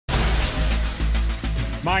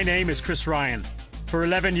My name is Chris Ryan. For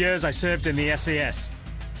 11 years I served in the SAS,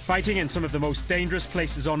 fighting in some of the most dangerous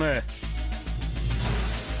places on Earth.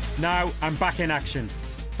 Now I'm back in action,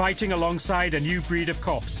 fighting alongside a new breed of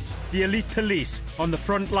cops, the elite police on the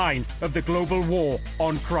front line of the global war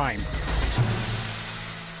on crime.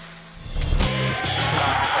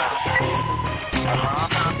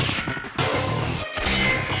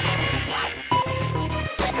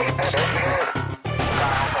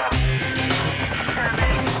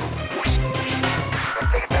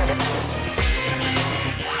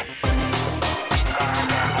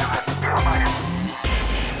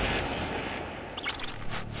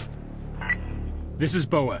 This is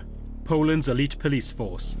BOA, Poland's elite police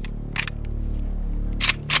force.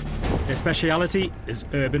 Their speciality is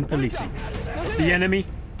urban policing. The enemy,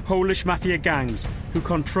 Polish mafia gangs who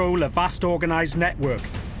control a vast organised network,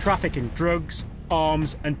 trafficking drugs,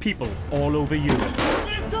 arms and people all over Europe.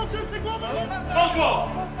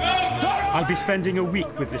 I'll be spending a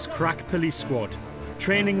week with this crack police squad,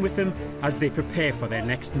 training with them as they prepare for their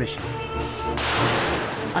next mission.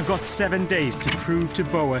 I've got 7 days to prove to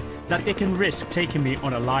BOA that they can risk taking me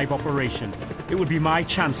on a live operation. It would be my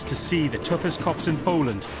chance to see the toughest cops in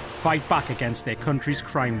Poland fight back against their country's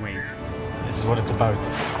crime wave. This is what it's about.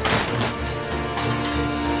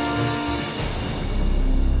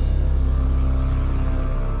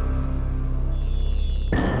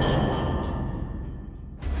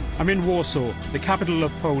 I'm in Warsaw, the capital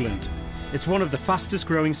of Poland. It's one of the fastest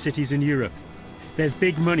growing cities in Europe. There's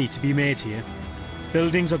big money to be made here.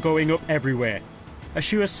 Buildings are going up everywhere, a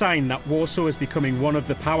sure sign that Warsaw is becoming one of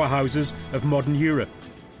the powerhouses of modern Europe.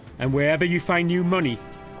 And wherever you find new money,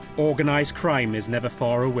 organised crime is never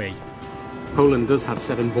far away. Poland does have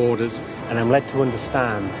 7 borders, and I'm led to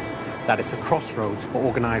understand that it's a crossroads for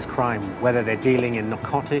organised crime, whether they're dealing in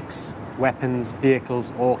narcotics, weapons,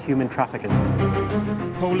 vehicles, or human traffickers.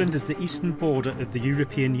 Poland is the eastern border of the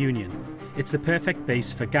European Union. It's the perfect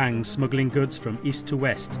base for gangs smuggling goods from east to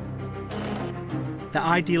west. The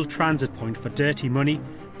ideal transit point for dirty money,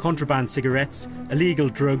 contraband cigarettes, illegal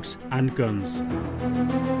drugs and guns.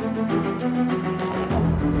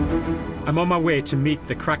 I'm on my way to meet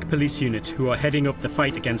the crack police unit who are heading up the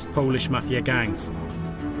fight against Polish mafia gangs.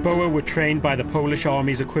 BOA were trained by the Polish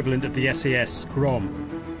Army's equivalent of the SAS, GROM.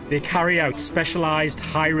 They carry out specialised,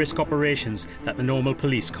 high-risk operations that the normal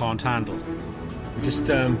police can't handle. We're just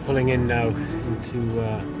pulling in now into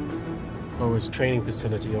BOA's training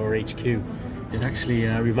facility, or HQ. It actually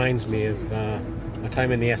reminds me of my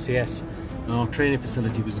time in the SAS. Our training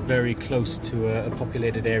facility was very close to a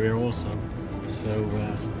populated area also, so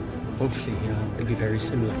hopefully it'll be very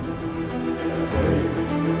similar.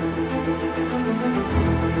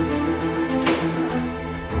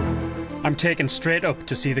 I'm taken straight up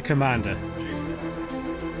to see the commander.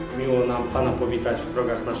 Miło nam Pana powitać w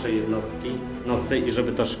progach naszej jednostki i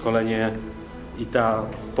żeby to szkolenie i ta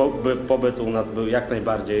pobyt u nas był jak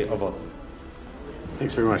najbardziej owocny.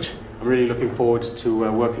 Thanks very much. I'm really looking forward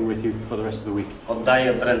to working with you for the rest of the week.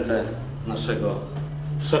 Oddaję w ręce naszego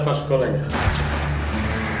szefa szkolenia.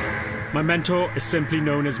 My mentor is simply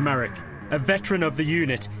known as Marek. A veteran of the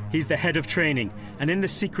unit, he's the head of training, and in the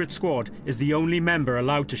secret squad is the only member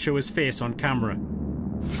allowed to show his face on camera.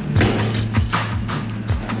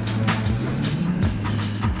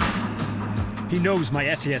 He knows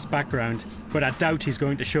my SAS background, but I doubt he's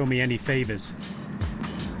going to show me any favours.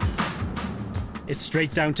 It's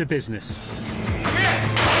straight down to business.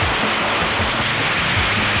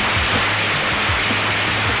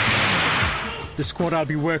 The squad I'll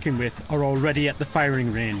be working with are already at the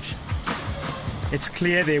firing range. It's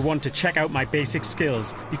clear they want to check out my basic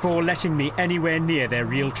skills before letting me anywhere near their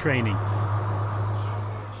real training.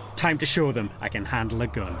 Time to show them I can handle a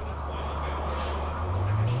gun.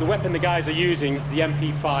 The weapon the guys are using is the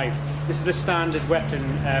MP5. This is the standard weapon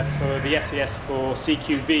for the SAS for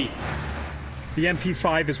CQB. The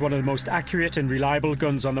MP5 is one of the most accurate and reliable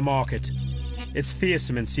guns on the market. It's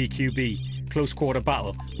fearsome in CQB, close quarter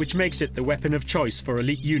battle, which makes it the weapon of choice for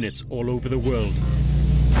elite units all over the world.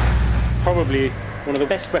 Probably one of the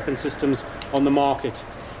best weapon systems on the market.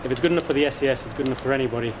 If it's good enough for the SAS, it's good enough for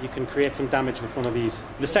anybody. You can create some damage with one of these.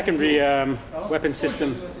 The secondary weapon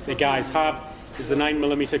system the guys have is the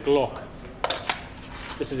 9mm Glock.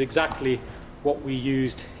 This is exactly what we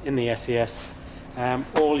used in the SAS.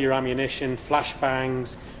 All your ammunition,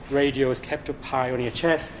 flashbangs, radio is kept up high on your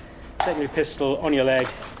chest, secondary pistol on your leg,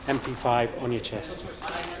 MP5 on your chest.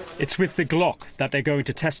 It's with the Glock that they're going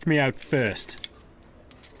to test me out first.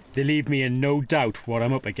 They leave me in no doubt what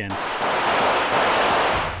I'm up against.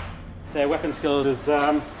 Their weapon skills is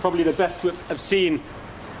probably the best I've seen.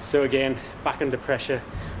 So again, back under pressure,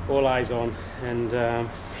 all eyes on, and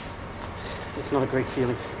it's not a great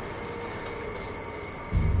feeling.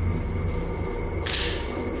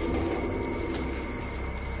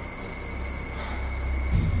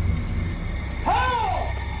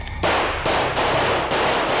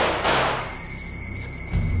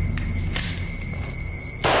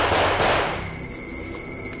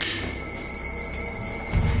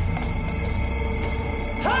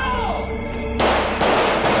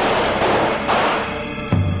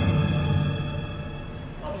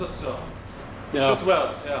 Yeah. Shot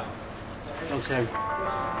well, yeah. Okay.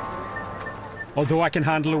 Although I can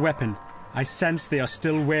handle a weapon, I sense they are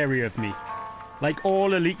still wary of me. Like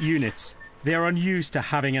all elite units, they are unused to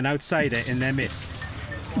having an outsider in their midst.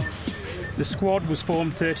 The squad was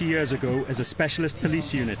formed 30 years ago as a specialist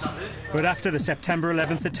police unit, but after the September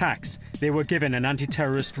 11th attacks, they were given an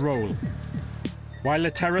anti-terrorist role. While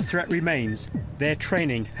the terror threat remains, their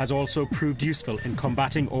training has also proved useful in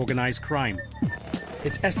combating organised crime.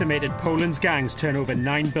 It's estimated Poland's gangs turn over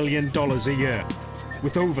 $9 billion a year,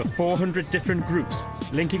 with over 400 different groups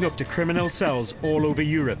linking up to criminal cells all over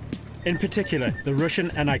Europe, in particular the Russian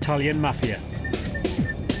and Italian mafia.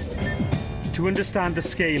 To understand the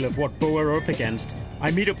scale of what BOA are up against, I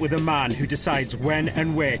meet up with a man who decides when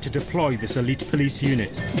and where to deploy this elite police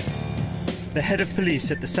unit. The head of police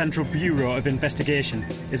at the Central Bureau of Investigation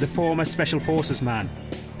is a former Special Forces man,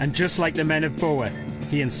 and just like the men of BOA,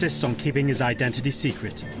 he insists on keeping his identity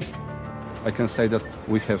secret. I can say that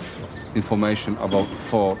we have information about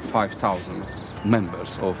 5,000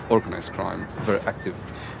 members of organized crime, very active.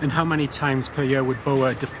 And how many times per year would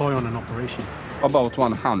BOA deploy on an operation? About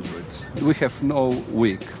 100. We have no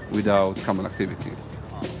week without common activity.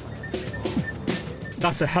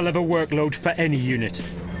 That's a hell of a workload for any unit.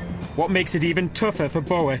 What makes it even tougher for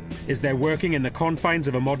BOA is they're working in the confines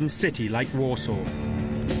of a modern city like Warsaw.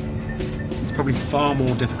 It's probably far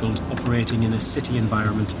more difficult operating in a city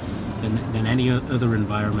environment than any other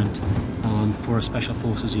environment for a Special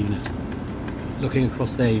Forces unit. Looking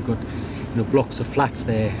across there, you've got blocks of flats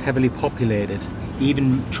there, heavily populated.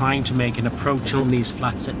 Even trying to make an approach on these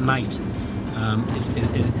flats at night is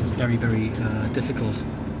very, very difficult.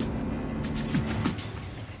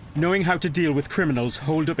 Knowing how to deal with criminals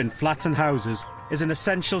holed up in flats and houses is an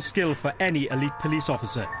essential skill for any elite police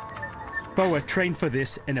officer. BOA trained for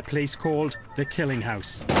this in a place called the Killing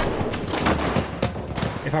House.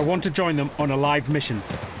 If I want to join them on a live mission,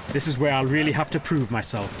 this is where I'll really have to prove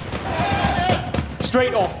myself.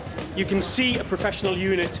 Straight off, you can see a professional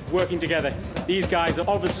unit working together. These guys are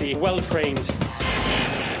obviously well trained.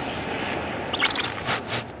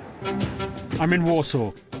 I'm in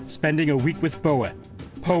Warsaw, spending a week with BOA,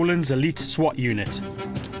 Poland's elite SWAT unit.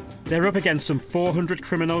 They're up against some 400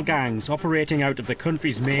 criminal gangs operating out of the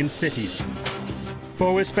country's main cities.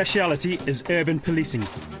 BOA's speciality is urban policing,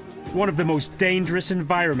 one of the most dangerous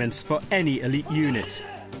environments for any elite unit.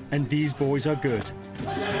 And these boys are good.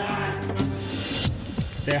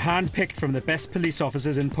 They're hand-picked from the best police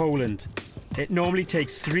officers in Poland. It normally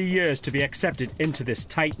takes 3 years to be accepted into this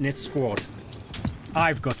tight-knit squad.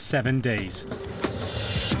 I've got 7 days.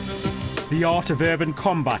 The art of urban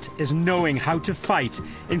combat is knowing how to fight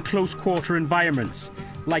in close-quarter environments,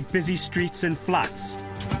 like busy streets and flats.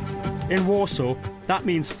 In Warsaw, that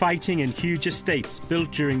means fighting in huge estates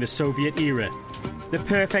built during the Soviet era, the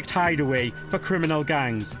perfect hideaway for criminal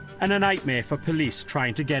gangs, and a nightmare for police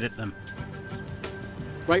trying to get at them.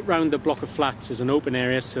 Right round the block of flats is an open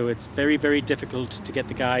area, so it's very, very difficult to get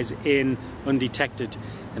the guys in undetected.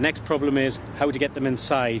 The next problem is how to get them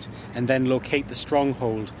inside and then locate the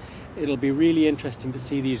stronghold. It'll be really interesting to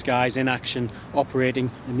see these guys in action operating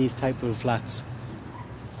in these type of flats.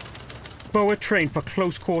 BOA trained for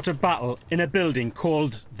close-quarter battle in a building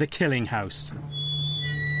called the Killing House.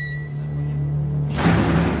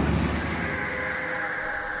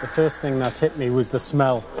 The first thing that hit me was the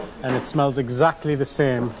smell, and it smells exactly the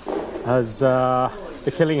same as the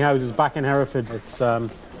Killing Houses back in Hereford. It's all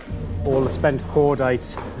the spent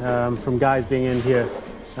cordite from guys being in here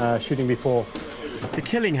shooting before. The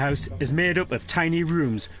Killing House is made up of tiny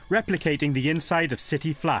rooms replicating the inside of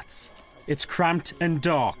city flats. It's cramped and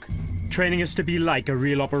dark, training us to be like a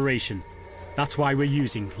real operation. That's why we're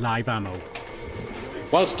using live ammo.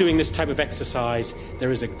 Whilst doing this type of exercise,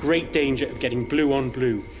 there is a great danger of getting blue on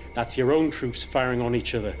blue. That's your own troops firing on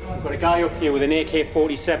each other. I've got a guy up here with an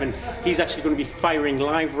AK-47. He's actually going to be firing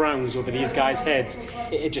live rounds over these guys' heads.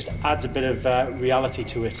 It just adds a bit of reality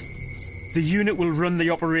to it. The unit will run the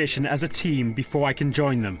operation as a team before I can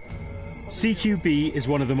join them. CQB is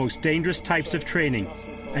one of the most dangerous types of training,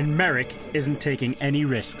 and Merrick isn't taking any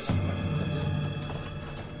risks.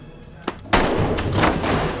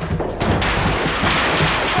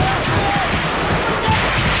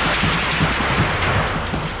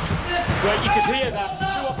 clear that.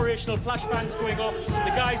 2 operational flashbangs going off,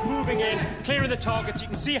 the guys moving in, clearing the targets. You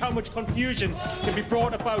can see how much confusion can be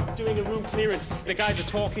brought about doing a room clearance. The guys are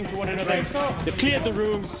talking to one another. They've cleared the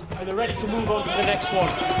rooms and they're ready to move on to the next one.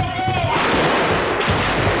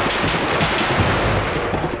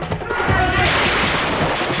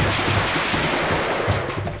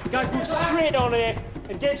 The guys move straight on here,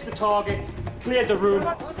 engage the targets, cleared the room,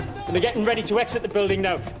 and they're getting ready to exit the building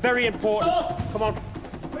now. Very important. Come on.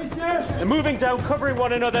 They're moving down, covering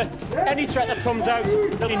one another. Any threat that comes out,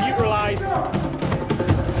 they'll be neutralised.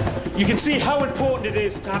 You can see how important it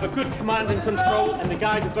is to have a good command and control, and the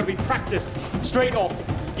guys have got to be practiced straight off.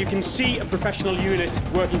 You can see a professional unit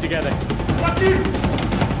working together.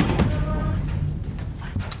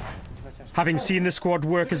 Having seen the squad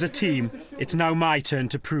work as a team, it's now my turn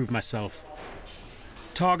to prove myself.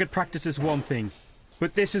 Target practice is one thing,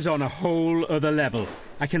 but this is on a whole other level.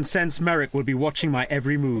 I can sense Merrick will be watching my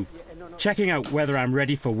every move, checking out whether I'm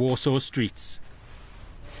ready for Warsaw streets.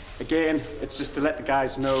 Again, it's just to let the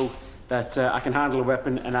guys know that I can handle a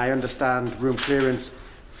weapon and I understand room clearance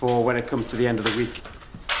for when it comes to the end of the week.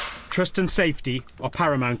 Trust and safety are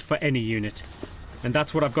paramount for any unit, and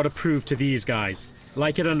that's what I've got to prove to these guys.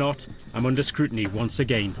 Like it or not, I'm under scrutiny once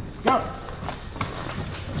again. Go!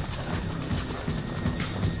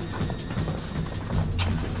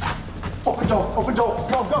 Open door,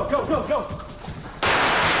 go, go, go, go, go!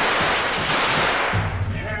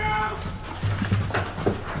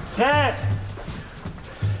 Clear!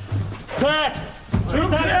 Clear!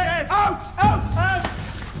 Clear! Out! Out! Out!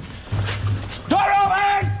 Door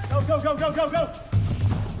open! Go, go, go, go, go, go!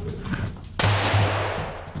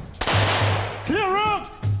 Clear room!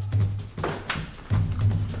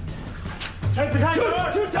 Take behind the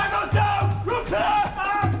door! 2 tangos down! Room clear!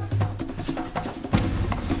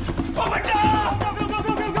 Open door! Go, go, go,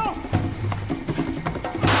 go, go, go!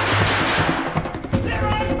 Clear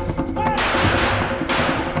right!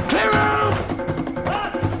 Clear room!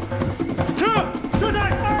 2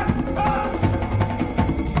 down!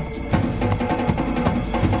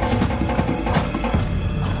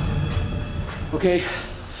 Okay,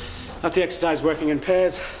 that's the exercise working in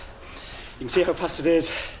pairs. You can see how fast it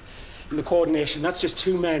is in the coordination. That's just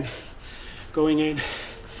 2 men going in,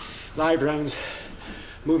 live rounds,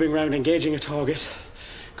 moving around, engaging a target,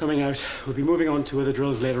 coming out. We'll be moving on to other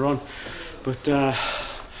drills later on, but I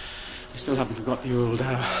still haven't forgot the old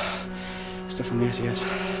stuff from the SES.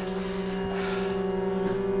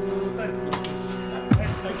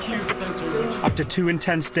 Thank you. After 2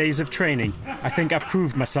 intense days of training, I think I've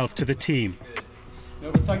proved myself to the team.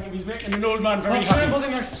 No, but thank you. He's making an old man very happy.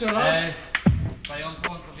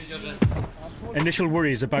 Initial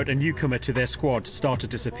worries about a newcomer to their squad start to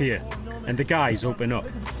disappear, and the guys open up.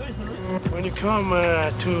 When you come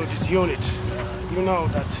to this unit, you know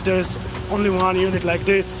that there's only one unit like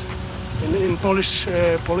this in Polish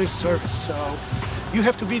police service, so you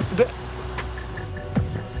have to be the best.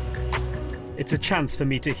 It's a chance for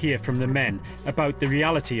me to hear from the men about the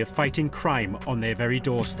reality of fighting crime on their very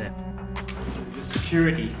doorstep. The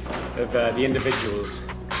security of the individuals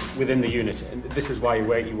within the unit, and this is why you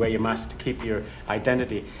wear your mask, to keep your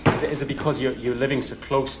identity. Is it because you're living so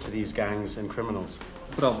close to these gangs and criminals?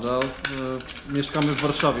 Prawda, mieszkamy w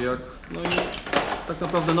Warszawie, no i tak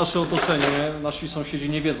naprawdę nasze otoczenie, nasi sąsiedzi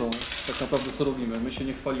nie wiedzą tak naprawdę co robimy. My się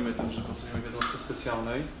nie chwalimy tym, że pracujemy w jednostce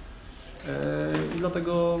specjalnej i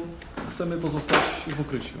dlatego chcemy pozostać w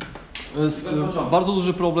ukryciu. Jest bardzo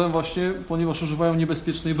duży problem właśnie, ponieważ używają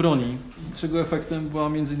niebezpiecznej broni, czego efektem była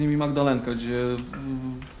m.in. Magdalenka, gdzie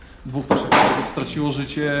 2 naszych kolegów straciło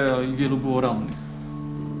życie i wielu było rannych.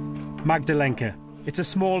 Magdalenka. It's a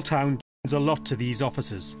small town, means a lot to these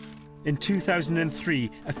officers. In 2003,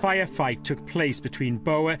 a firefight took place between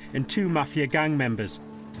BOA and 2 mafia gang members.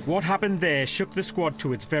 What happened there shook the squad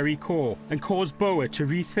to its very core and caused BOA to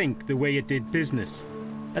rethink the way it did business.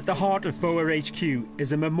 At the heart of BOA HQ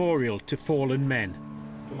is a memorial to fallen men.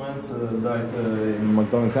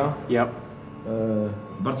 Magdalenka. Yep.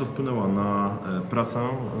 Bardzo wpłynęła na pracę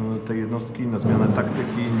tej jednostki, na zmianę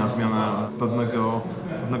taktyki, na zmianę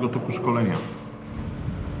pewnego toku szkolenia.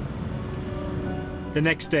 The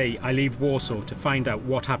next day, I leave Warsaw to find out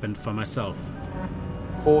what happened for myself.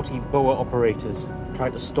 40 BOA operators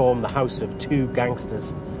tried to storm the house of 2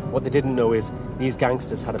 gangsters. What they didn't know is these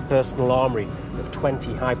gangsters had a personal armory of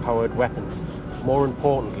 20 high-powered weapons. More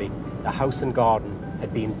importantly, the house and garden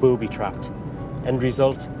had been booby-trapped. End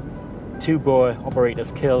result, 2 BOA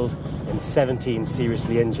operators killed and 17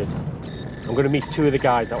 seriously injured. I'm going to meet 2 of the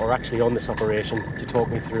guys that were actually on this operation to talk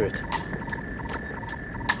me through it.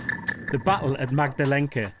 The battle at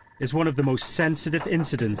Magdalenka is one of the most sensitive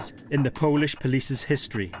incidents in the Polish police's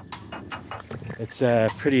history. It's a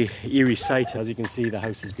pretty eerie sight. As you can see, the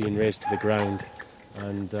house is being razed to the ground,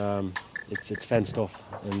 and it's fenced off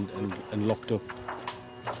and locked up.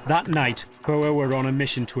 That night, BOA were on a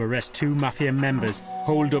mission to arrest 2 mafia members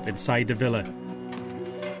holed up inside the villa.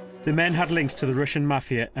 The men had links to the Russian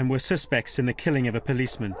mafia and were suspects in the killing of a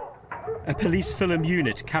policeman. A police film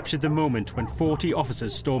unit captured the moment when 40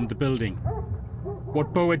 officers stormed the building.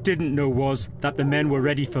 What BOA didn't know was that the men were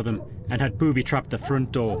ready for them and had booby-trapped the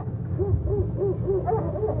front door.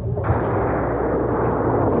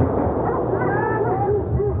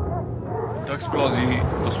 Do eksplozji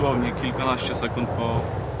dosłownie kilkanaście sekund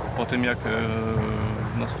po tym, jak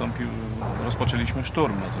rozpoczęliśmy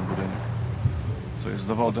szturm na ten budynek. Co jest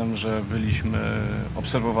dowodem, że byliśmy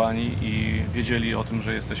obserwowani i wiedzieli o tym,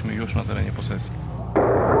 że jesteśmy już na terenie posesji.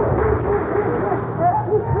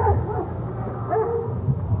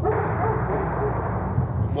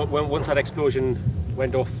 Once that explosion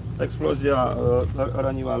went off, Eksplozja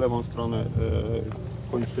raniła lewą stronę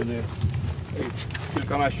kończyny.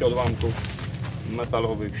 Kilkanaście odłamków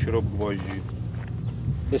metalowych, śrub, gwoździ.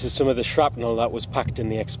 this is some of the shrapnel that was packed in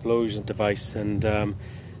the explosion device, and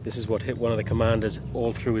this is what hit one of the commanders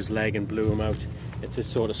all through his leg and blew him out. It's this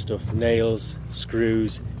sort of stuff: nails,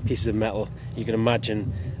 screws, pieces of metal. You can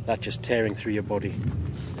imagine that just tearing through your body.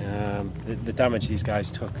 The damage these guys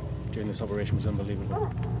took during this operation was unbelievable.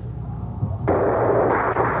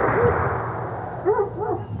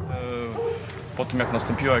 Po tym, jak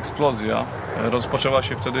nastąpiła eksplozja, rozpoczęła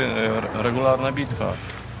się wtedy regularna bitwa.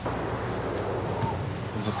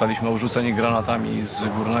 Zostaliśmy urzuceni granatami z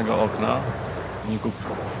górnego okna, w wyniku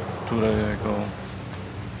którego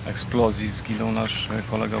eksplozji zginął nasz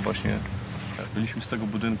kolega właśnie. Byliśmy z tego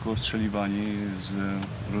budynku ostrzeliwani z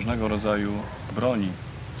różnego rodzaju broni.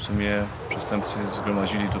 W sumie przestępcy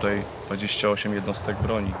zgromadzili tutaj 28 jednostek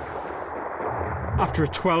broni. After a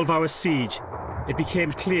 12-hour siege, it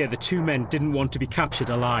became clear the 2 men didn't want to be captured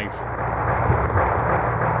alive.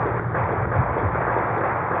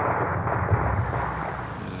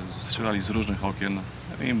 Strzelali z różnych okien.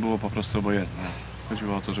 Im było po prostu obojętne.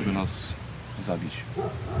 Chodziło o to, żeby nas zabić.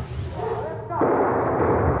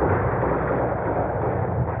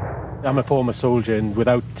 I'm a former soldier, and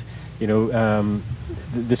without,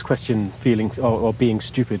 this question, feeling or being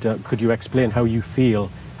stupid, could you explain how you feel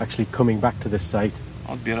actually coming back to this site?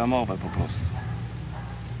 Odbiera mowę po prostu.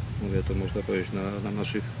 Mówię, to można powiedzieć, na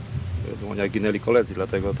naszych dłoniach ginęli koledzy,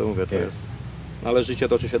 dlatego to mówię, to jest. Ale życie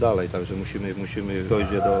toczy się dalej, także musimy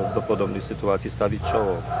dojść do podobnej sytuacji, stawić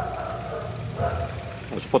czoło.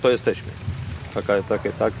 Znaczy, po to jesteśmy. Taka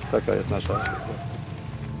jest nasza.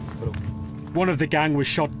 One of the gang was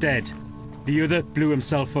shot dead. The other blew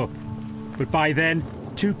himself up. But by then,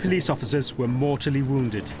 2 police officers were mortally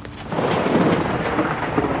wounded.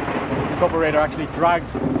 This operator actually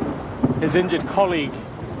dragged his injured colleague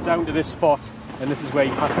down to this spot, and this is where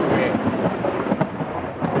he passed away.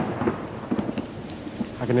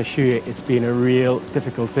 I can assure you it's been a real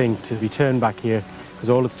difficult thing to return back here, because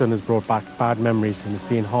all it's done is brought back bad memories, and it's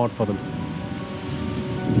been hard for them.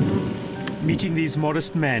 Meeting these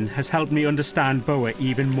modest men has helped me understand BOA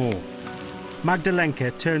even more.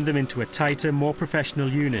 Magdalenka turned them into a tighter, more professional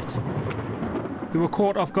unit. They were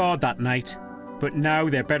caught off guard that night, but now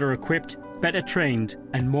they're better equipped, better trained,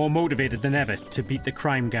 and more motivated than ever to beat the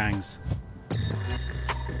crime gangs.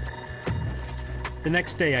 The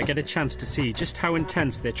next day I get a chance to see just how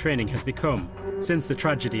intense their training has become since the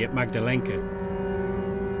tragedy at Magdalenka.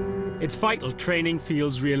 It's vital training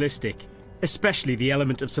feels realistic, especially the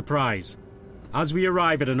element of surprise. As we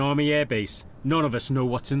arrive at an army airbase, none of us know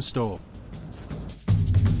what's in store.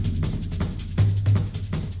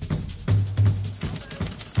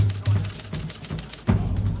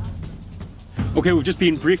 Okay, we've just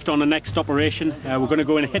been briefed on the next operation. We're going to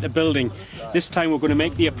go and hit a building. This time we're going to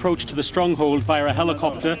make the approach to the stronghold via a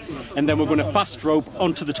helicopter, and then we're going to fast rope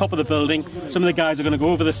onto the top of the building. Some of the guys are going to go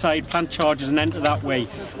over the side, plant charges and enter that way.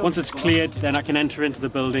 Once it's cleared, then I can enter into the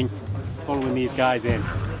building, following these guys in.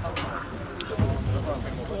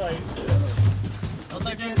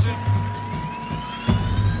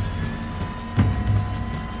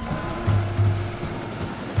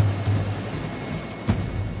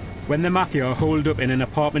 When the mafia are holed up in an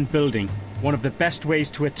apartment building, one of the best ways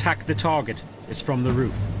to attack the target is from the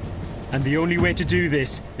roof. And the only way to do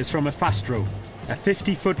this is from a fast rope, a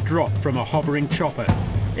 50-foot drop from a hovering chopper.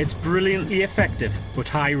 It's brilliantly effective, but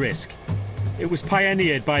high risk. It was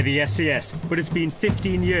pioneered by the SAS, but it's been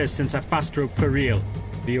 15 years since a fast rope for real.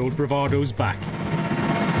 The old bravado's back.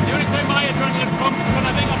 The only time my adrenaline comes is when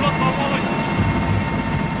I think I've lost my wallet.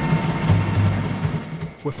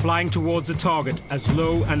 We're flying towards the target as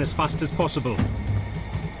low and as fast as possible.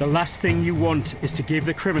 The last thing you want is to give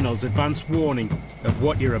the criminals advance warning of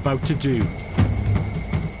what you're about to do.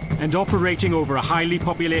 And operating over a highly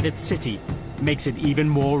populated city makes it even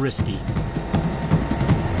more risky. Coming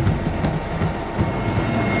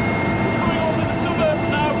over the suburbs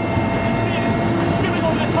now. You see it, we're skimming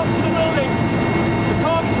over the tops of the buildings. The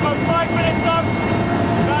target's about 5 minutes out.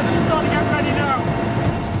 The guys are starting to get ready now.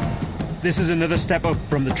 This is another step up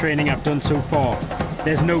from the training I've done so far.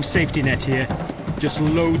 There's no safety net here, just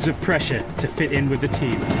loads of pressure to fit in with the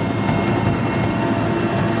team. Coming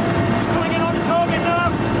in on the target now.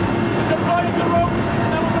 Deploying the rope.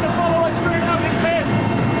 And then we're going to follow us straight out in pit.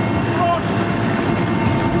 Run.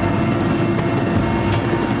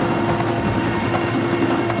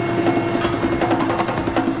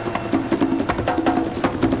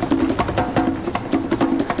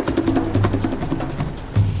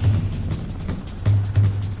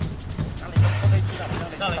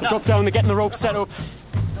 Drop down, they're getting the rope set up.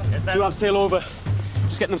 Two abseil over.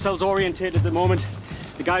 Just getting themselves orientated at the moment.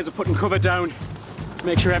 The guys are putting cover down to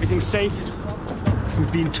make sure everything's safe.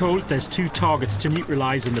 We've been told there's 2 targets to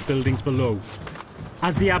neutralise in the buildings below.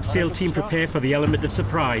 As the abseil team prepare for the element of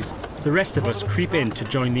surprise, the rest of us creep in to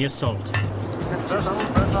join the assault.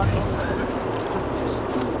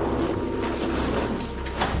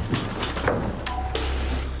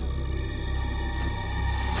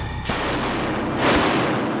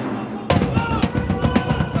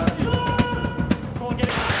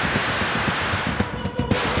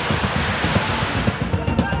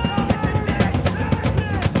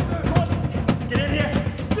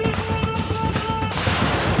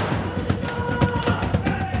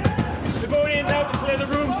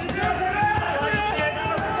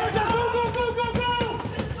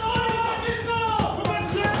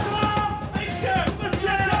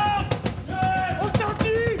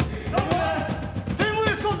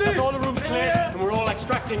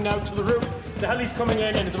 Now to the roof. The heli's coming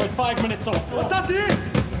in and it's about 5 minutes off.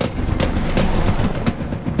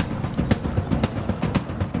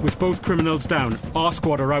 With both criminals down, our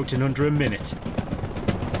squad are out in under a minute.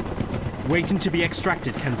 Waiting to be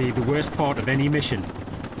extracted can be the worst part of any mission.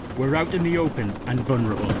 We're out in the open and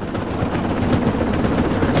vulnerable.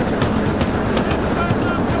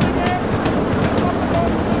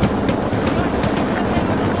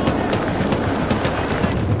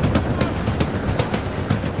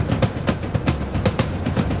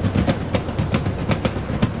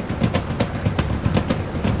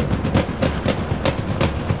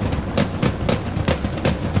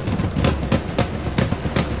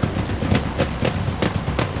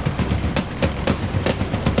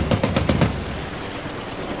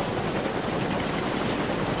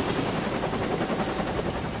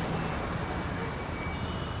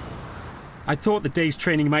 I thought the day's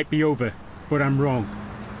training might be over, but I'm wrong.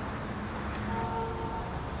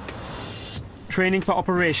 Training for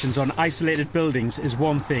operations on isolated buildings is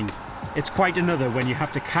one thing. It's quite another when you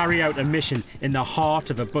have to carry out a mission in the heart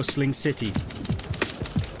of a bustling city.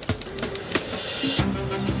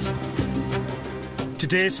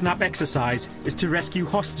 Today's SNAP exercise is to rescue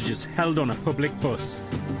hostages held on a public bus.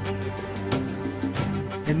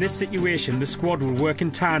 In this situation, the squad will work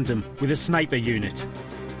in tandem with a sniper unit.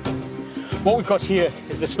 What we've got here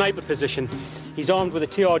is the sniper position. He's armed with a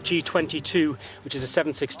TRG-22, which is a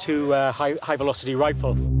 7.62 high-velocity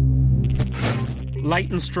rifle. Light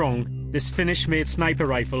and strong, this Finnish-made sniper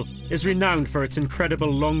rifle is renowned for its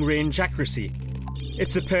incredible long-range accuracy.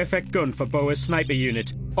 It's the perfect gun for BOA's sniper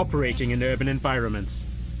unit, operating in urban environments.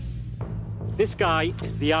 This guy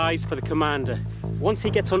is the eyes for the commander. Once he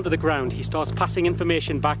gets under the ground, he starts passing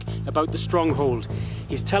information back about the stronghold.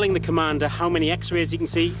 He's telling the commander how many X-rays he can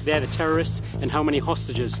see, they're the terrorists, and how many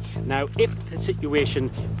hostages. Now, if the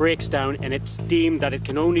situation breaks down and it's deemed that it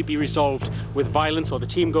can only be resolved with violence or the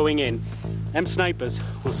team going in, them snipers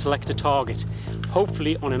will select a target.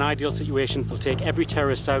 Hopefully, on an ideal situation, they'll take every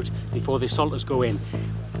terrorist out before the assaulters go in.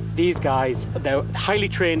 These guys, they're highly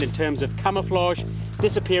trained in terms of camouflage,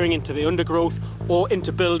 disappearing into the undergrowth or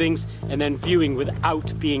into buildings and then viewing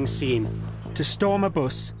without being seen. To storm a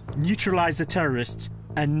bus, neutralise the terrorists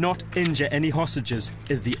and not injure any hostages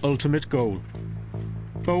is the ultimate goal.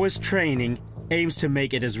 BOA's training aims to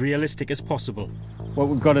make it as realistic as possible. What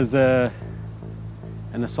we've got is an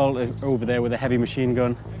assaulter over there with a heavy machine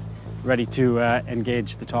gun ready to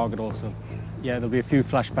engage the target also. Yeah, there'll be a few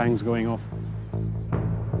flashbangs going off.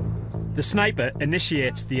 The sniper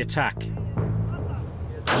initiates the attack.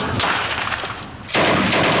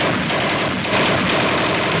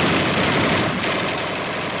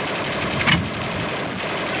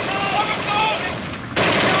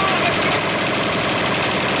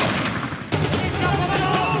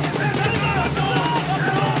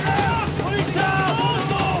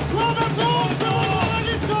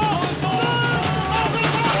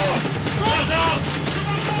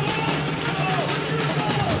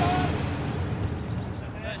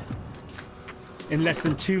 In less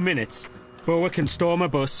than 2 minutes, BOA can storm a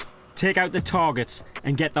bus, take out the targets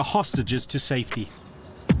and get the hostages to safety.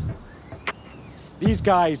 These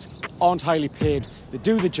guys aren't highly paid. They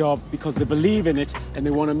do the job because they believe in it and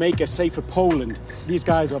they want to make a safer Poland. These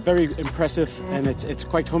guys are very impressive and it's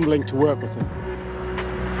quite humbling to work with them.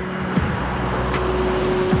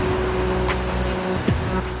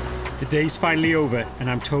 The day's finally over and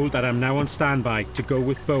I'm told that I'm now on standby to go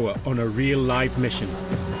with BOA on a real live mission.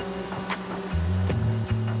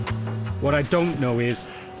 What I don't know is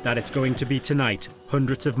that it's going to be tonight,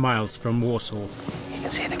 hundreds of miles from Warsaw. You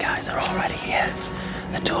can see the guys are already here.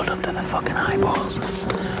 They're tooled up to the fucking eyeballs.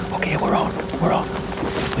 Okay, we're on.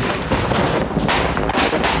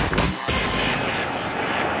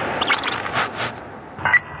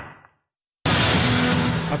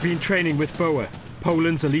 I've been training with BOA,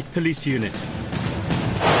 Poland's elite police unit.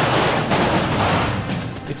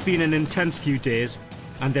 It's been an intense few days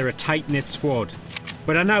and they're a tight-knit squad.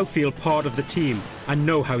 But I now feel part of the team and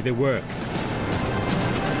know how they work.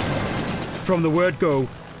 From the word go,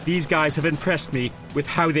 these guys have impressed me with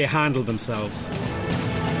how they handle themselves.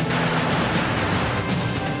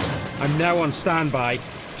 I'm now on standby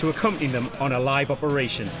to accompany them on a live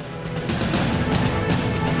operation.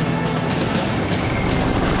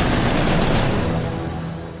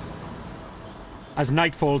 As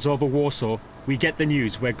night falls over Warsaw, we get the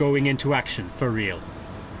news we're going into action for real.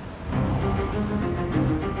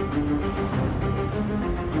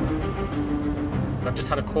 I've just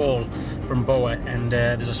had a call from BOA and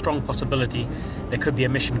there's a strong possibility there could be a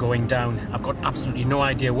mission going down. I've got absolutely no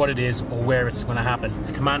idea what it is or where it's going to happen.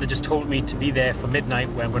 The commander just told me to be there for midnight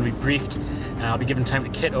where I'm going to be briefed. I'll be given time to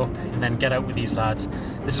kit up and then get out with these lads.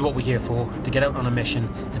 This is what we're here for, to get out on a mission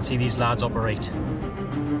and see these lads operate.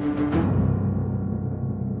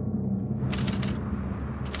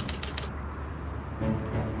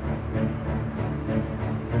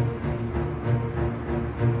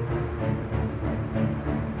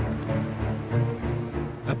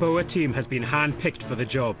 A BOA team has been hand-picked for the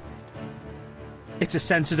job. It's a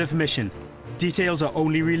sensitive mission. Details are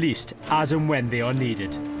only released as and when they are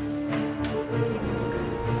needed.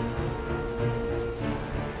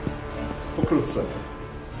 Pokrótce.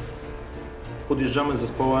 Podjeżdżamy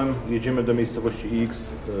zespołem, jedziemy do miejscowości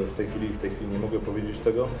X. W tej chwili nie mogę powiedzieć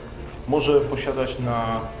tego. Może posiadać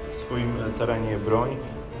na swoim terenie broń,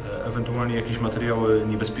 ewentualnie jakieś materiały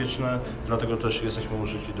niebezpieczne, dlatego też jesteśmy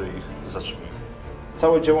użyci do ich zatrzymania.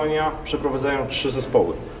 Całe działania przeprowadzają 3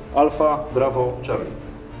 zespoły. Alfa, Bravo, Charlie.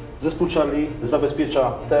 Zespół Charlie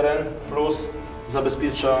zabezpiecza teren plus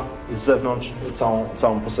zabezpiecza z zewnątrz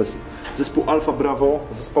całą posesję. Zespół Alfa, Bravo,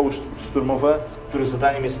 zespoły szturmowe, których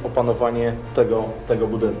zadaniem jest opanowanie tego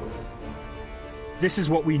budynku. This is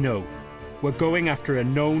what we know. We're going after a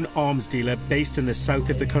known arms dealer based in the south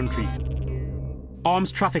of the country.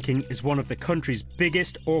 Arms trafficking is one of the country's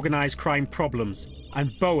biggest organised crime problems,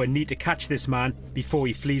 and BOA need to catch this man before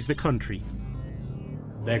he flees the country.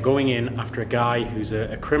 They're going in after a guy who's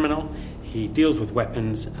a criminal. He deals with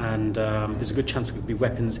weapons, and there's a good chance there could be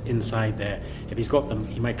weapons inside there. If he's got them,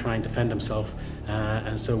 he might try and defend himself,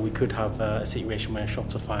 and so we could have a situation where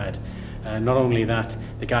shots are fired. Not only that,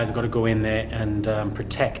 the guys have got to go in there and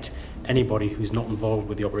protect anybody who's not involved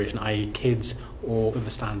with the operation, i.e. kids or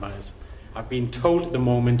the standbys. I've been told at the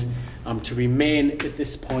moment to remain at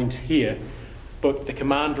this point here, but the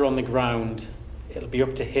commander on the ground, it'll be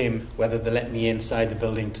up to him whether they let me inside the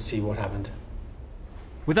building to see what happened.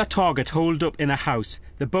 With that target holed up in a house,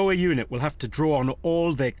 the BOA unit will have to draw on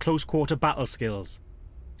all their close-quarter battle skills.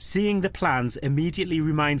 Seeing the plans immediately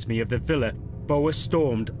reminds me of the villa BOA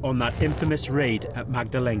stormed on that infamous raid at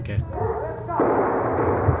Magdalenka.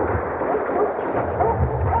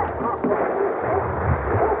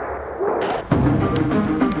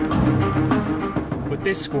 But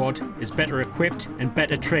this squad is better equipped and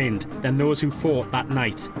better trained than those who fought that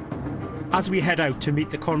night. As we head out to meet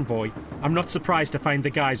the convoy, I'm not surprised to find the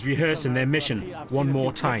guys rehearsing their mission one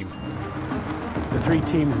more time. The 3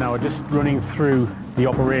 teams now are just running through the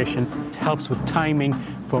operation. It helps with timing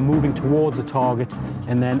for moving towards a target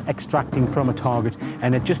and then extracting from a target,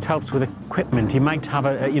 and it just helps with equipment. You might have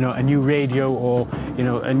a new radio or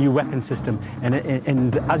a new weapon system,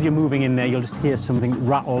 and as you're moving in there, you'll just hear something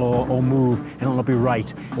rattle or move, and it'll not be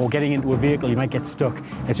right. Or getting into a vehicle, you might get stuck.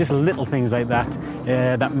 It's just little things like that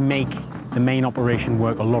that make the main operation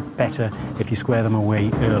work a lot better if you square them away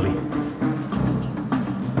early.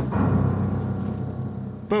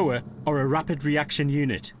 BOA are a rapid reaction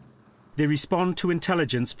unit. They respond to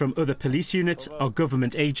intelligence from other police units or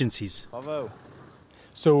government agencies.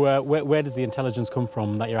 So where does the intelligence come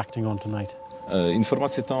from that you're acting on tonight?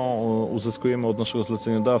 Informację tą uzyskujemy od naszego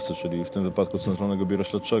zleceniodawcy, czyli w tym wypadku Centralnego Biura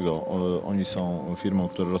Śledczego. Oni są firmą,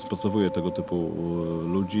 która rozpracowuje tego typu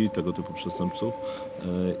ludzi, tego typu przestępców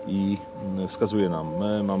i wskazuje nam.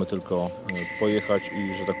 My mamy tylko pojechać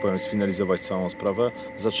i, że tak powiem, sfinalizować całą sprawę,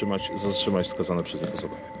 zatrzymać wskazane przez nich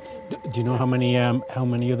osoby. Do you know how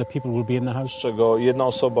many other people will be in the house? Z czego jedna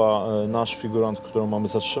osoba, nasz figurant, którą mamy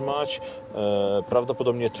zatrzymać,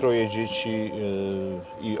 prawdopodobnie 3 dzieci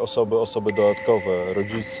i osoby dodatkowe,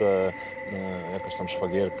 rodzice, jakaś tam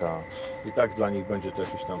szwagierka. I tak dla nich będzie to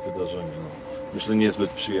jakieś tam wydarzenie, no, myślę, niezbyt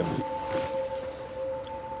przyjemne.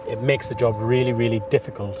 It makes the job really, really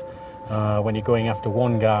difficult when you're going after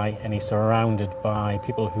one guy and he's surrounded by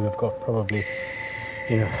people who have got probably,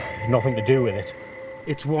 nothing to do with it.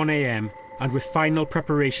 It's 1 a.m. and with final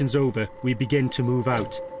preparations over, we begin to move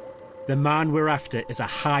out. The man we're after is a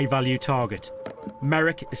high-value target.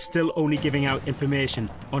 Merrick is still only giving out information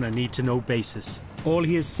on a need-to-know basis. All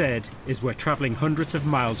he has said is we're travelling hundreds of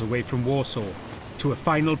miles away from Warsaw to a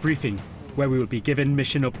final briefing where we will be given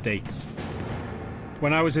mission updates.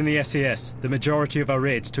 When I was in the SAS, the majority of our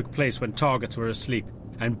raids took place when targets were asleep,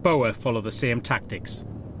 and BOA follow the same tactics.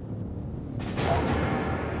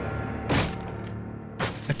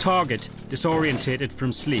 A target, disorientated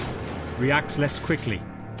from sleep, reacts less quickly.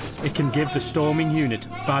 It can give the storming unit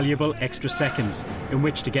valuable extra seconds in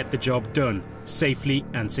which to get the job done safely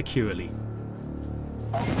and securely.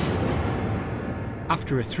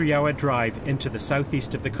 After a 3-hour drive into the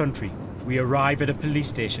southeast of the country, we arrive at a police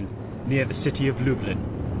station near the city of Lublin.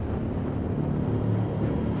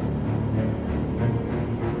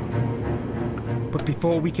 But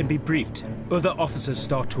before we can be briefed, other officers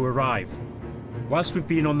start to arrive. Whilst we've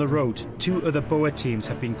been on the road, 2 other BOA teams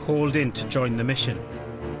have been called in to join the mission.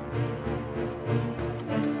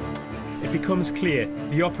 It becomes clear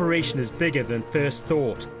the operation is bigger than first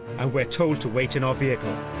thought, and we're told to wait in our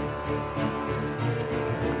vehicle.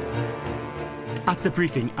 At the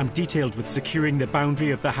briefing, I'm detailed with securing the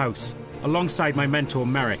boundary of the house, alongside my mentor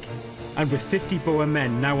Merrick. And with 50 BOA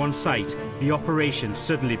men now on site, the operation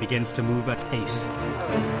suddenly begins to move at pace.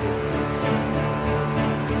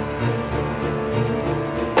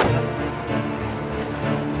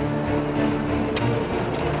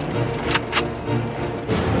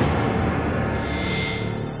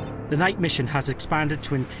 The night mission has expanded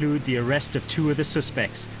to include the arrest of 2 other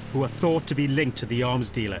suspects who are thought to be linked to the arms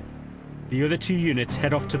dealer. The other 2 units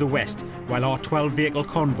head off to the west, while our 12-vehicle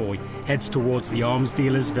convoy heads towards the arms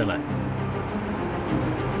dealer's villa.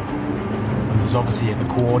 There's obviously a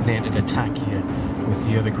coordinated attack here with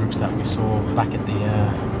the other groups that we saw back at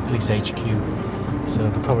the police HQ. So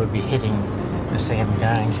they'll probably be hitting the same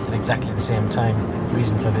gang at exactly the same time. The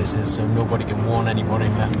reason for this is so nobody can warn anybody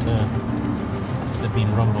that they've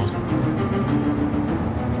been rumbled.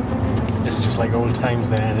 This is just like old times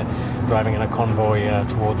there, driving in a convoy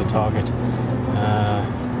towards a target.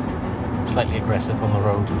 Slightly aggressive on the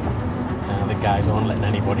road. The guys aren't letting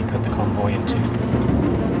anybody cut the convoy in two.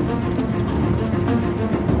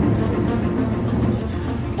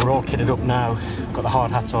 We're all kitted up now, got the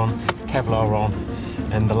hard hats on, Kevlar on,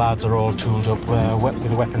 and the lads are all tooled up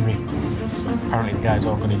with weaponry. Apparently the guys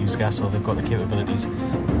aren't going to use gas, or they've got the capabilities.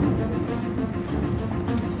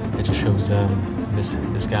 It just shows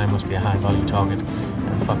this guy must be a high-value target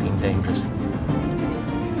and fucking dangerous.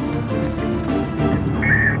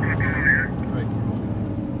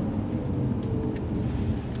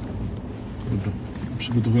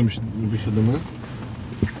 Przygotowujemy się do wysiadania.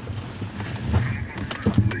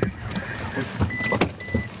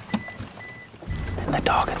 The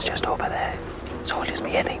target's just over there, so we'll just be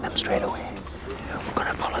hitting them straight away. We're going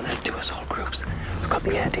to follow the 2 assault groups. We've got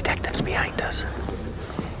the detectives behind us.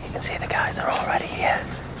 You can see the guys are already here.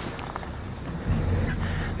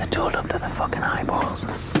 They're tooled up to the fucking eyeballs.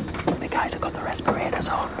 The guys have got the respirators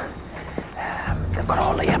on. They've got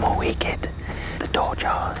all the MOE kit, the door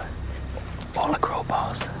jars, all the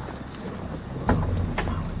crowbars.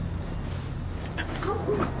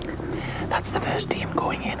 That's the first team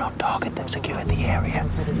going in on target. They've secured the area.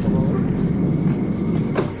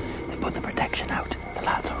 They've put the protection out. The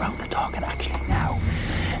lads are around the target actually now.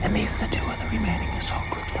 And these are the 2 other remaining assault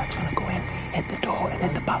groups that's going to go in, hit the door and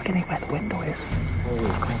hit the balcony where the window is.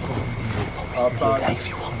 Hey, if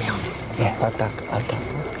you want me on. Yeah.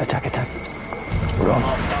 Attack. Attack. We're on.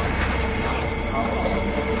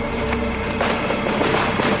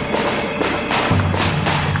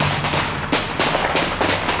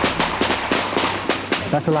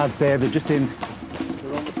 That's the lads there, they're just in,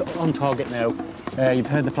 they're on target now. You've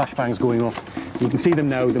heard the flashbangs going off. You can see them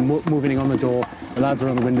now, they're moving on the door. The lads are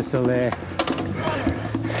on the windowsill there.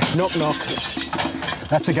 Knock, knock.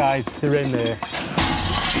 That's the guys, they're in there.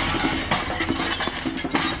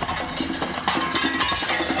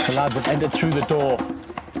 The lads have entered through the door.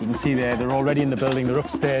 You can see there, they're already in the building, they're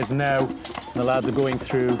upstairs now. The lads are going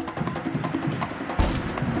through.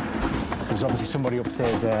 There's obviously somebody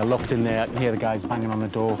upstairs locked in there. I can hear the guys banging on the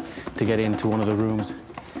door to get into one of the rooms.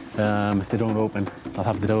 If they don't open, I'll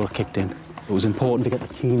have the door kicked in. It was important to get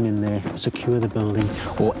the team in there, secure the building,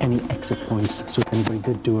 or any exit points, so if anybody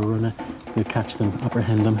did do a runner, we'd catch them,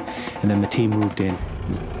 apprehend them, and then the team moved in.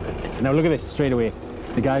 Now look at this straight away.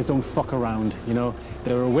 The guys don't fuck around, you know.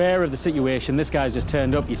 They're aware of the situation. This guy's just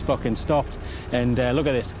turned up, he's fucking stopped, and look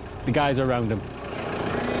at this. The guys are around him.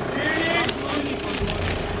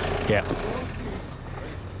 Yeah.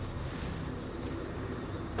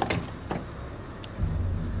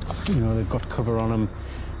 You know, they've got cover on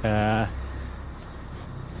him.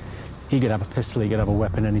 He could have a pistol, he could have a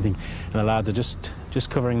weapon, anything. And the lads are just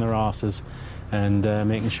covering their arses and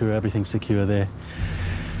making sure everything's secure there.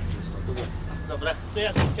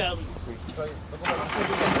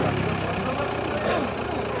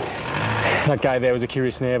 That guy there was a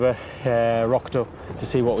curious neighbour, rocked up to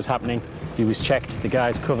see what was happening. He was checked, the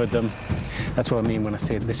guys covered them. That's what I mean when I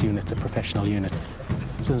say this unit's a professional unit.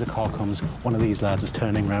 As soon as a car comes, one of these lads is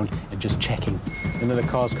turning around and just checking. Another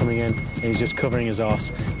car's coming in and he's just covering his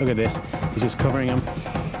arse. Look at this, he's just covering him.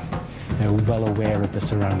 They're well aware of the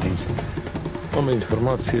surroundings. Mamy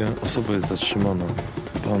informację, osoba jest zatrzymana.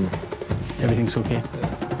 Pan. Everything's okay?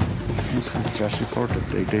 Just reported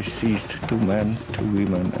they seized 2 men, 2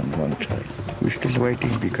 women and 1 child. We're still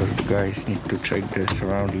waiting because the guys need to check the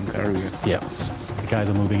surrounding area. Yeah, the guys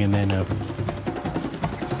are moving in there now.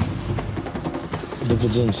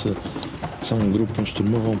 Dowodzący całą grupą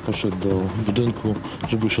szturmową poszedł do budynku,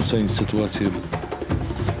 żeby już ocenić sytuację.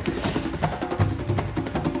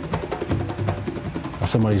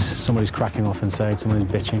 Somebody's cracking off inside,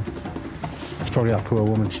 somebody's bitching. It's probably that poor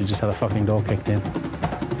woman, she just had a fucking door kicked in.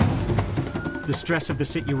 The stress of the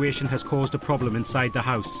situation has caused a problem inside the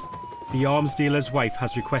house. The arms dealer's wife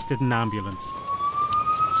has requested an ambulance.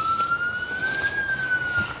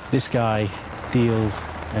 This guy deals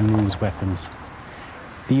and moves weapons.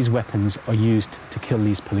 These weapons are used to kill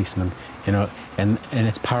these policemen, you know, and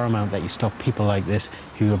it's paramount that you stop people like this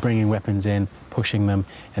who are bringing weapons in, pushing them,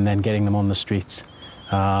 and then getting them on the streets.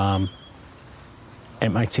 It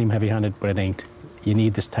might seem heavy-handed, but it ain't. You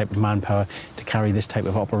need this type of manpower to carry this type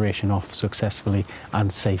of operation off successfully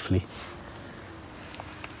and safely.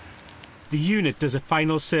 The unit does a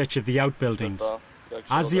final search of the outbuildings.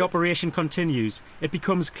 As the operation continues, it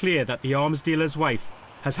becomes clear that the arms dealer's wife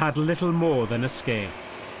has had little more than a scare.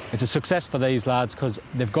 It's a success for these lads because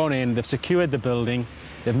they've gone in, they've secured the building,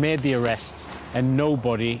 they've made the arrests, and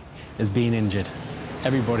nobody has been injured.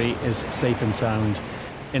 Everybody is safe and sound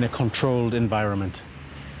in a controlled environment.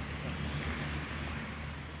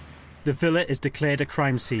 The villa is declared a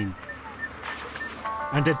crime scene.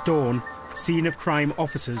 And at dawn, scene of crime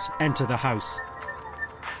officers enter the house.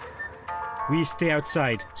 We stay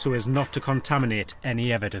outside so as not to contaminate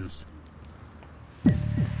any evidence.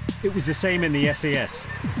 It was the same in the SAS.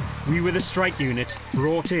 We were the strike unit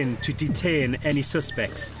brought in to detain any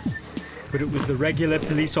suspects. But it was the regular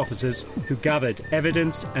police officers who gathered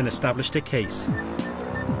evidence and established a case.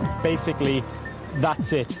 Basically,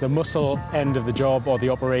 that's it. The muscle end of the job or the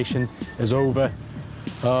operation is over.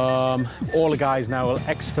 All the guys now will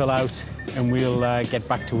exfil out and we'll get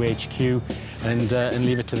back to HQ and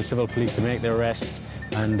leave it to the civil police to make their arrests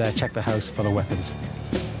and check the house for the weapons.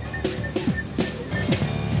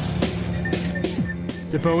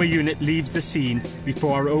 The BOA unit leaves the scene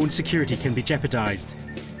before our own security can be jeopardised.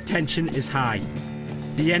 Tension is high.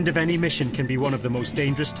 The end of any mission can be one of the most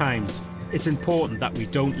dangerous times. It's important that we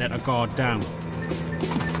don't let our guard down.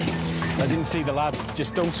 As you can see, the lads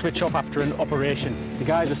just don't switch off after an operation. The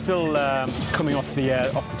guys are still coming off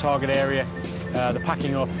the target area. They're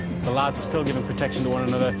packing up. The lads are still giving protection to one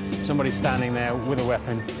another. Somebody's standing there with a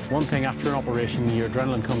weapon. One thing, after an operation, your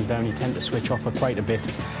adrenaline comes down. You tend to switch off for quite a bit,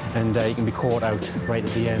 and you can be caught out right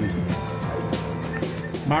at the end.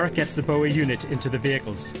 Marek gets the BOA unit into the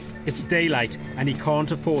vehicles. It's daylight, and he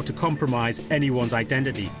can't afford to compromise anyone's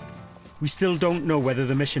identity. We still don't know whether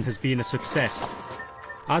the mission has been a success.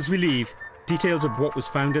 As we leave, details of what was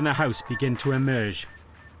found in the house begin to emerge.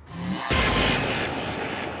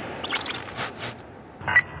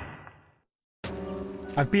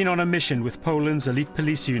 I've been on a mission with Poland's elite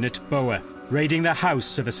police unit, BOA, raiding the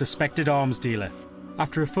house of a suspected arms dealer.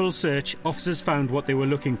 After a full search, officers found what they were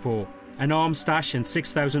looking for, an arms stash and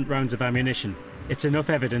 6,000 rounds of ammunition. It's enough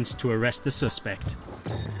evidence to arrest the suspect.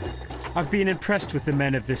 I've been impressed with the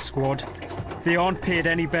men of this squad. They aren't paid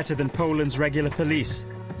any better than Poland's regular police,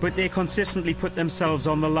 but they consistently put themselves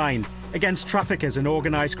on the line against traffickers and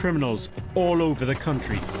organised criminals all over the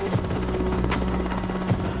country.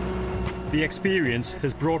 The experience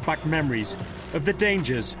has brought back memories of the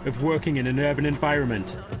dangers of working in an urban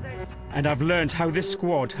environment. And I've learned how this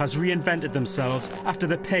squad has reinvented themselves after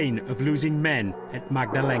the pain of losing men at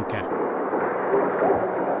Magdalenka.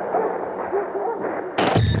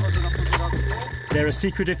 They're a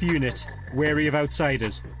secretive unit, wary of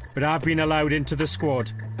outsiders, but I've been allowed into the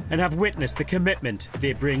squad and have witnessed the commitment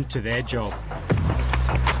they bring to their job.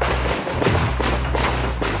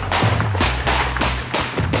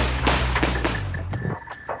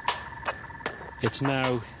 It's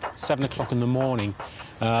now 7 o'clock in the morning.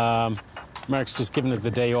 Merrick's just given us the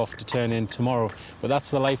day off to turn in tomorrow, but that's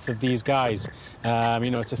the life of these guys. You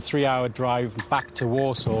know, it's a 3-hour drive back to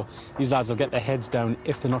Warsaw. These lads will get their heads down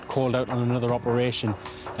if they're not called out on another operation,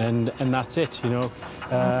 and that's it, you know.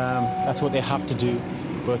 That's what they have to do,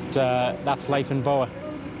 but that's life in BOA.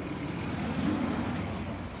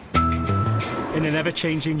 In an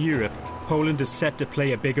ever-changing Europe, Poland is set to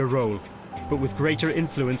play a bigger role, but with greater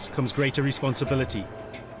influence comes greater responsibility.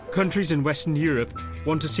 Countries in Western Europe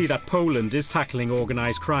want to see that Poland is tackling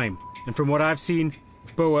organised crime, and from what I've seen,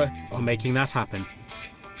 BOA are making that happen.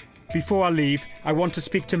 Before I leave, I want to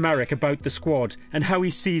speak to Marek about the squad and how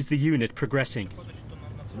he sees the unit progressing.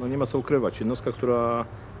 No nie ma co ukrywać, jednostka, która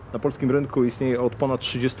na polskim rynku istnieje od ponad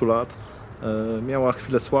 30 lat, miała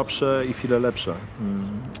chwile słabsze i chwile lepsze.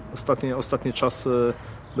 Ostatnie czasy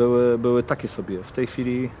były takie sobie. W tej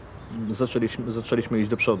chwili zaczęliśmy iść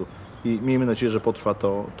do przodu i miejmy nadzieję, że potrwa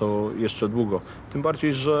to jeszcze długo. Tym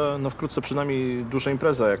bardziej, że no wkrótce przed nami duża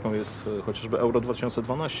impreza, jaką jest chociażby Euro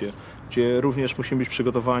 2012, gdzie również musimy być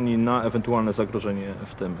przygotowani na ewentualne zagrożenie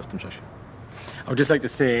w tym czasie. I would just like to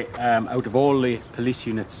say, out of all the police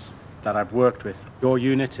units that I've worked with, your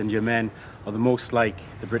unit and your men are the most like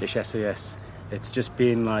the British SAS. It's just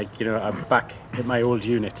been like, you know, I'm back at my old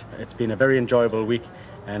unit. It's been a very enjoyable week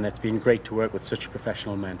and it's been great to work with such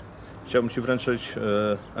professional men. Chciałbym Ci wręczyć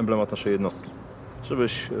emblemat naszej jednostki,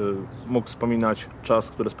 żebyś mógł wspominać czas,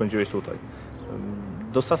 który spędziłeś tutaj.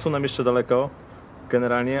 Do SAS-u nam jeszcze daleko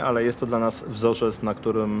generalnie, ale jest to dla nas wzorzec,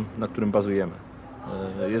 na którym bazujemy.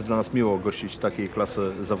 Jest dla nas miło gościć takiej klasy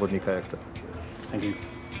zawodnika jak Ty. Thank you.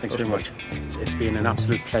 Thanks very much. It's been an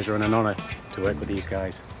absolute pleasure and an honour to work with these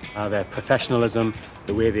guys. Their professionalism,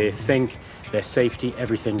 the way they think, their safety,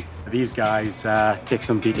 everything. These guys take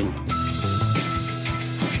some beating.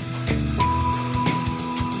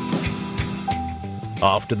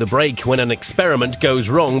 After the break, when an experiment goes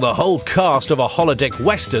wrong, the whole cast of a holodeck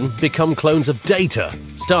western become clones of Data.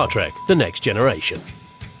 Star Trek: The Next Generation.